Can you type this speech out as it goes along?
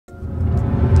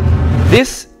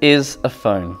This is a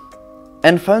phone,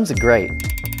 and phones are great.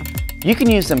 You can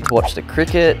use them to watch the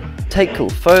cricket, take cool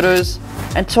photos,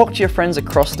 and talk to your friends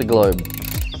across the globe.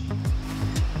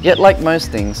 Yet like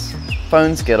most things,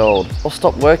 phones get old or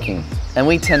stop working, and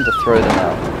we tend to throw them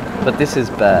out. But this is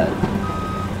bad.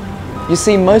 You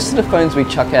see, most of the phones we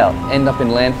chuck out end up in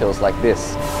landfills like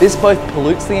this. This both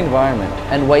pollutes the environment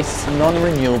and wastes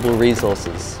non-renewable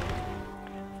resources.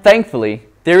 Thankfully,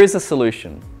 there is a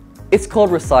solution. It's called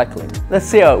recycling. Let's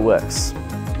see how it works.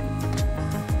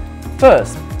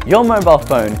 First, your mobile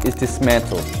phone is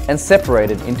dismantled and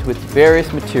separated into its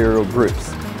various material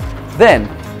groups. Then,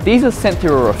 these are sent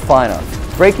through a refiner,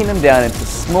 breaking them down into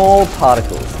small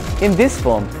particles. In this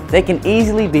form, they can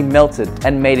easily be melted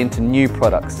and made into new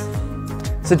products.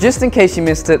 So just in case you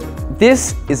missed it,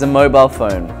 this is a mobile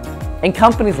phone, and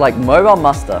companies like Mobile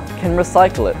Muster can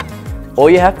recycle it. All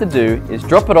you have to do is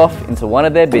drop it off into one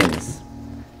of their bins.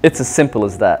 It's as simple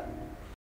as that.